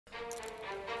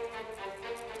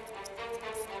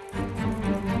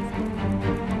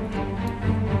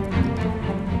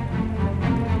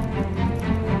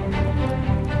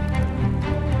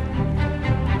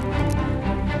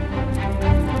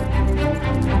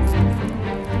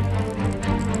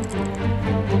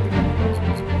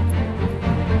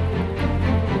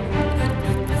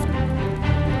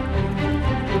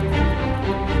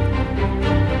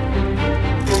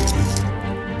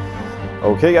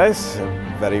Okay guys,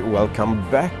 very welcome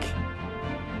back.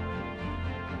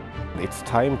 It's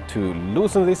time to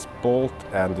loosen this bolt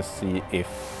and to see if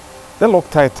the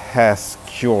Loctite has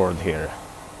cured here.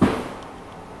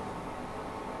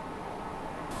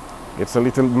 It's a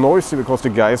little noisy because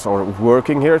the guys are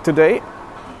working here today.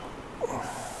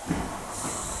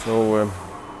 So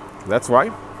that's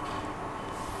why.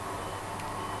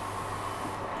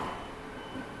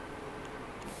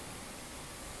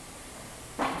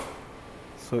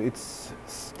 So it's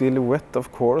still wet, of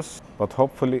course, but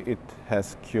hopefully it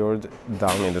has cured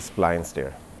down in the splines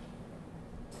there.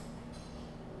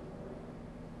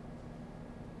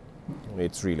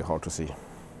 It's really hard to see.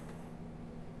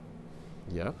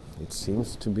 Yeah, it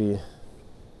seems to be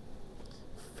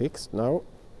fixed now.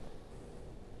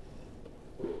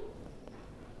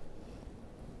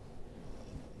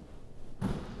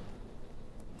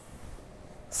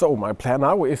 So my plan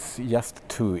now is just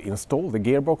to install the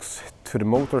gearbox to the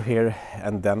motor here,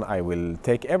 and then I will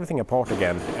take everything apart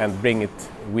again and bring it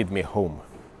with me home.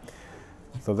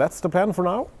 So that's the plan for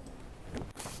now.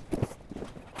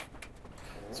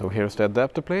 So here's the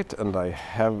adapter plate, and I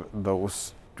have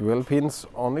those dual pins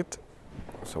on it,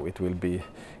 so it will be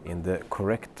in the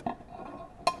correct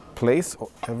place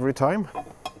every time.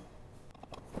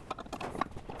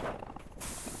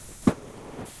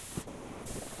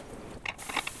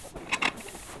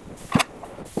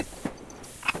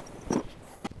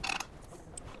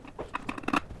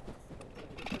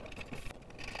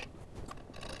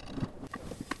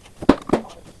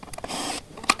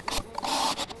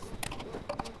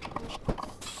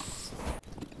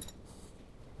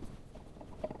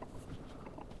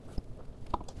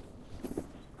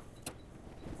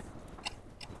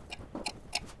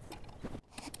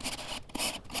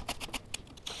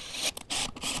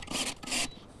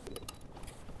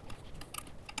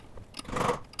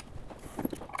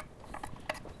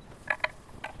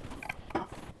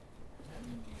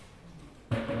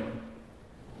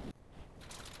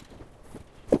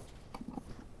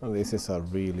 This is a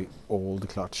really old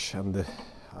clutch, and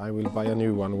I will buy a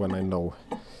new one when I know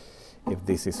if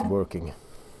this is working.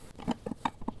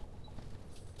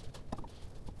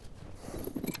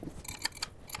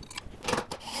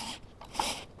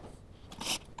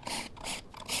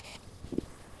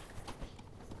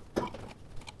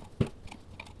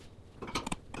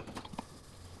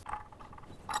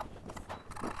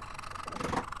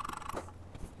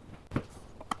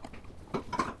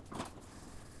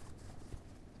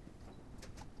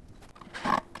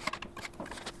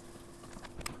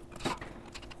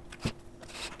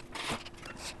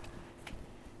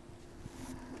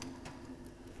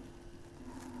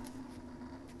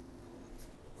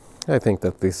 I think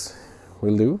that this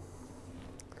will do.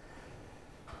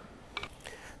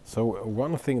 So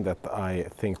one thing that I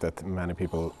think that many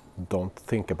people don't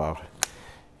think about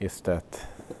is that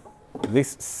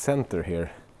this center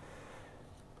here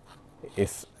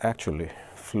is actually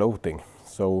floating.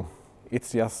 So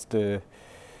it's just it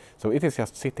is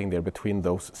just sitting there between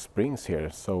those springs here.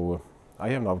 So I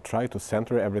have now tried to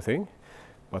center everything,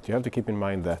 but you have to keep in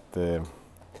mind that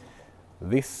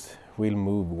this will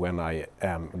move when I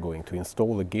am going to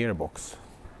install the gearbox.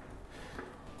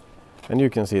 And you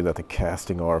can see that the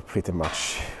casting are pretty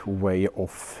much way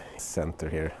off center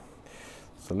here.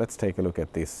 So let's take a look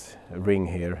at this ring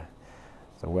here.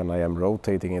 So when I am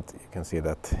rotating it, you can see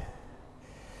that,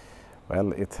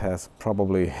 well, it has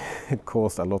probably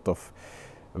caused a lot of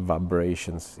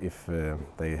vibrations if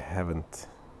they haven't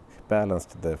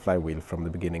balanced the flywheel from the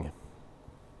beginning.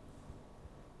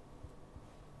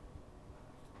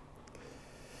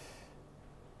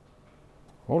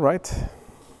 All right.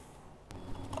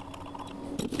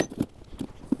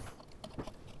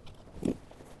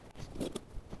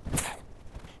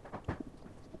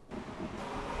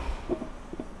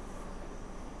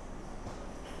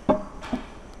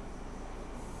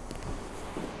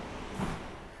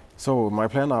 So my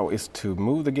plan now is to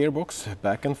move the gearbox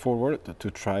back and forward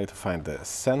to try to find the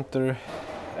center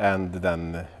and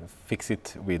then fix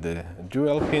it with the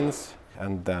dual pins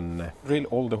and then drill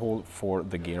all the hole for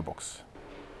the gearbox.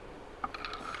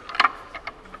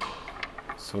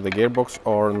 So the gearbox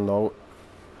are now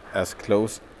as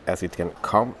close as it can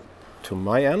come to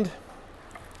my end,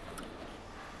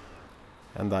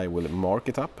 and I will mark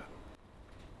it up.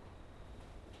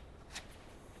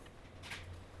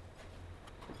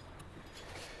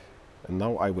 And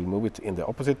now I will move it in the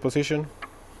opposite position,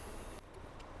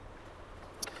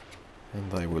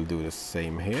 and I will do the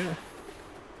same here.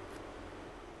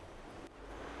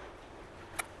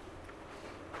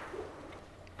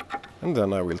 And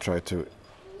then I will try to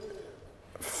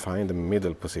find the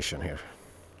middle position here.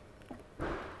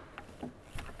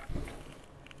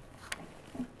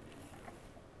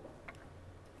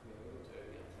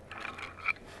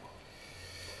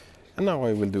 And now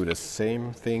I will do the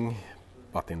same thing,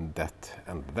 but in that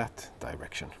and that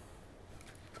direction.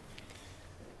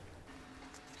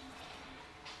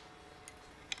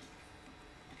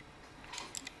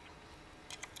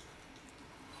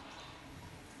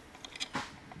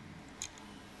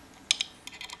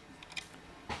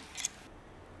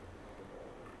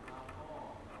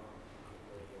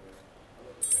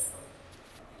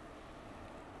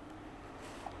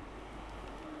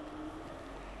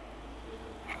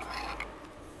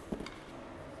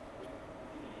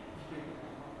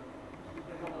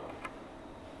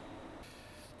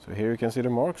 So here you can see the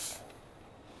marks.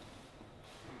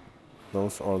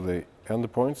 Those are the end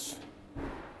points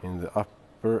in the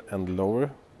upper and lower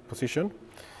position.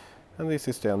 And this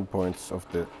is the end points of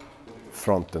the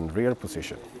front and rear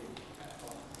position.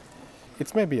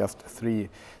 It's maybe just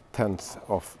 0.3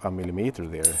 of a millimeter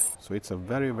there. So it's a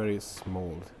very, very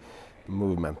small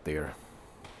movement there.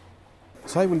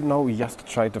 So I will now just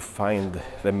try to find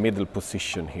the middle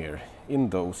position here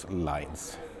in those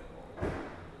lines.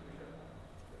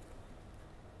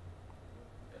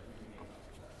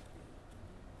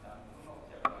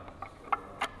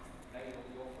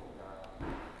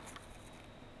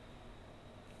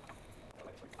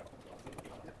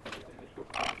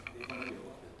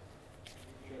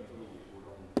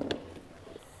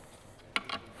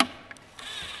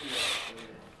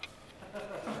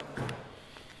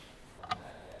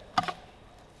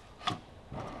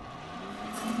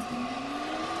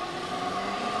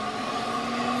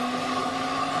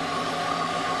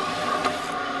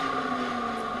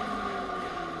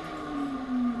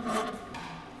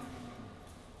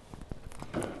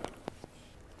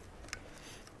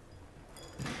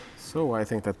 So I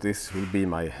think that this will be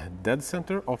my dead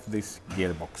center of this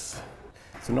gearbox.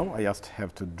 So now I just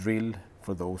have to drill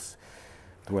for those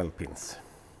 12 pins.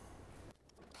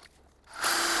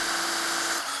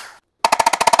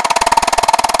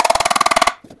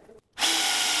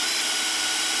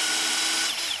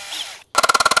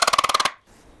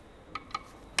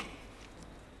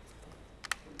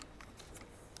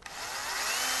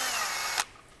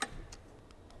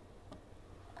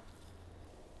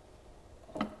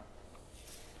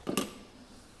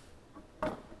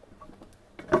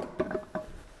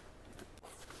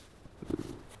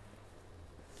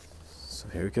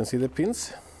 Here you can see the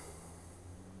pins.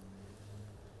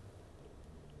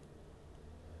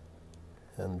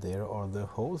 And there are the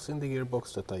holes in the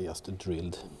gearbox that I just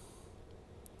drilled.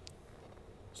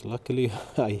 So luckily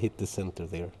I hit the center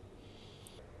there.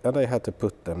 And I had to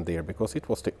put them there because it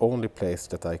was the only place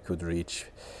that I could reach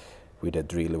with a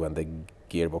drill when the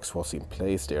gearbox was in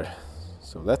place there.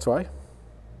 So that's why.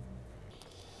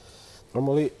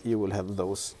 Normally you will have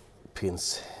those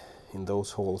pins in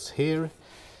those holes here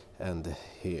and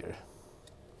here.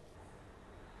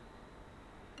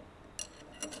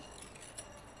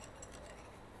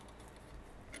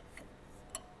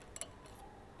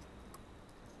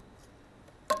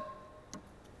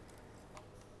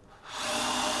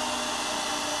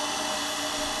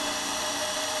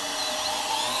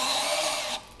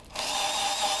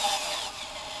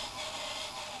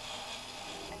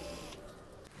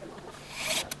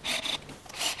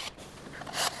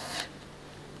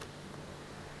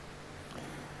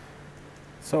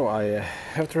 So I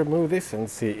have to remove this and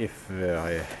see if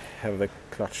I have the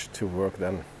clutch to work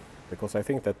then, because I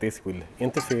think that this will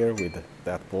interfere with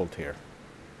that bolt here.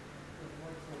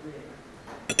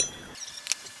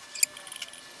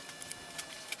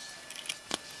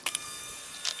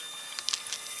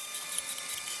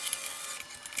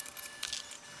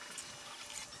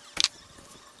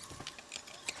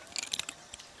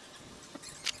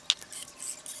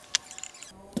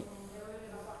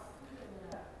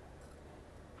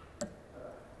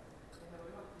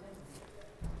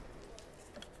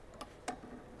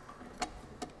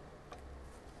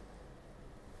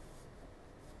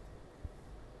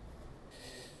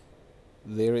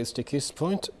 There is the kiss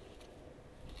point.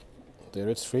 There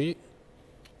it's free.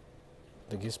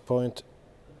 The kiss point.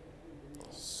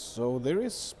 So there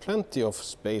is plenty of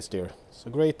space there.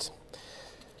 So great.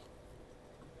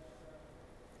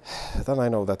 Then I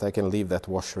know that I can leave that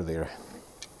washer there.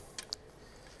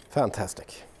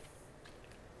 Fantastic.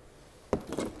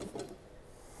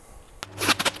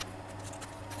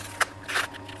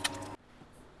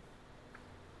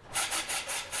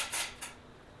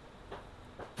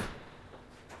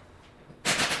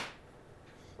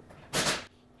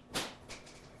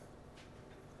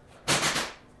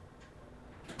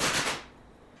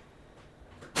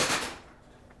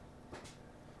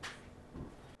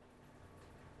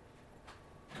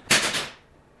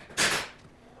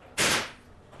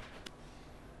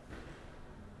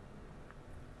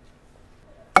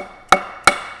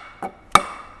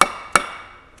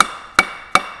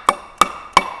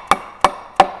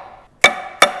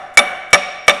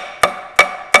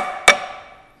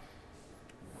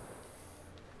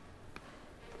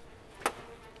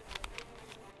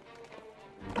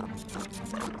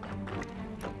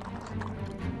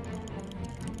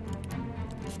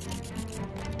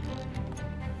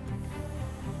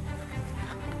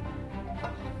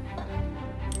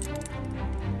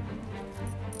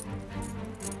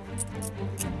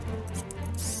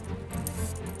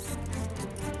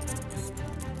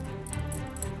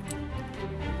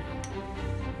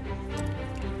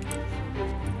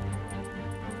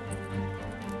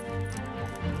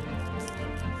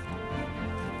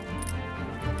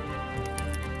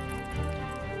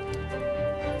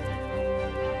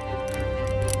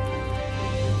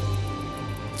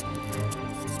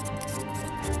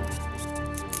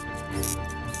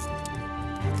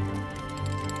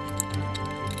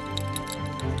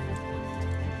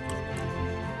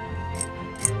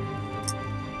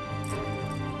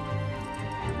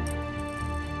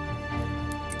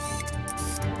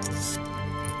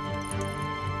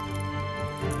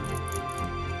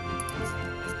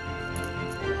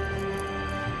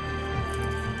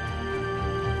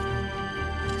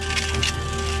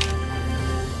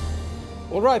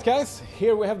 Alright guys,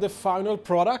 here we have the final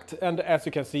product, and as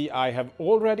you can see I have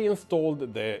already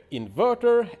installed the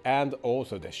inverter and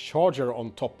also the charger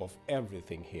on top of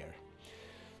everything here.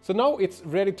 So now it's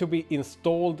ready to be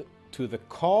installed to the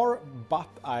car, but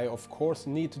I of course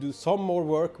need to do some more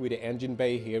work with the engine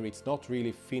bay here. It's not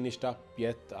really finished up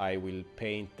yet. I will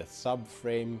paint the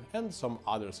subframe and some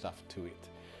other stuff to it.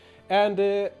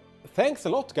 And thanks a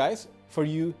lot guys for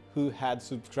you who had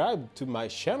subscribed to my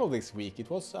channel this week. It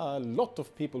was a lot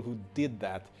of people who did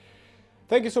that.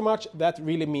 Thank you so much, that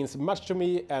really means much to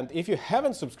me, and if you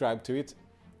haven't subscribed to it,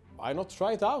 why not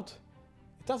try it out?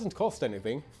 It doesn't cost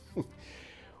anything.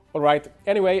 Alright,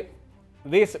 anyway,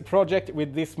 this project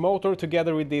with this motor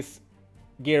together with this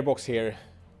gearbox here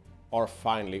are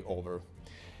finally over.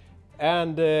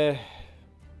 And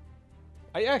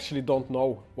I actually don't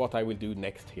know what I will do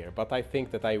next here, but I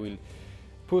think that I will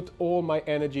put all my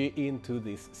energy into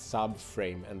this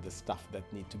subframe and the stuff that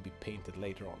need to be painted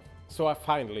later on. So I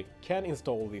finally can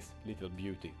install this little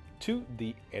beauty to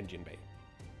the engine bay.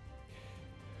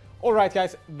 Alright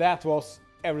guys, that was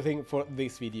everything for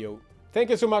this video. Thank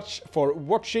you so much for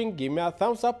watching. Give me a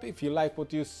thumbs up if you like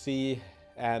what you see,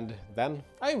 and then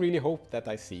I really hope that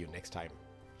I see you next time.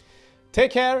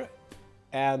 Take care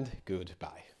and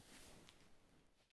goodbye.